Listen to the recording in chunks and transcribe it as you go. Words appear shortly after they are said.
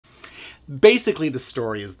Basically, the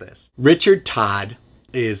story is this. Richard Todd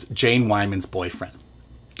is Jane Wyman's boyfriend.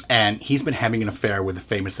 And he's been having an affair with the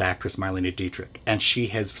famous actress Marlene Dietrich. And she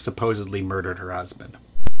has supposedly murdered her husband.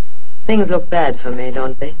 Things look bad for me,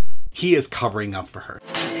 don't they? He is covering up for her.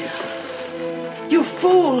 You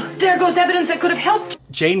fool! There goes evidence that could have helped.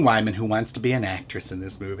 Jane Wyman, who wants to be an actress in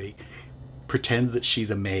this movie, pretends that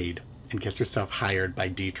she's a maid and gets herself hired by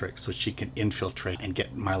Dietrich so she can infiltrate and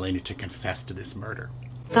get Marlene to confess to this murder.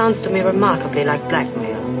 Sounds to me remarkably like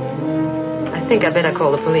blackmail. I think I better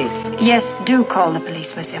call the police. Yes, do call the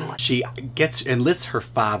police, Miss Emwood. She enlists her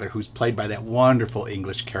father, who's played by that wonderful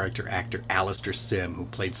English character actor Alistair Sim, who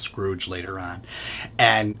played Scrooge later on.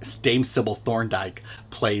 And Dame Sybil Thorndyke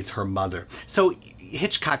plays her mother. So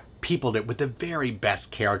Hitchcock peopled it with the very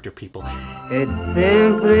best character people. It's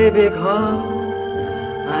simply because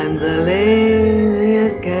I'm the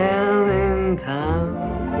laziest gal in town.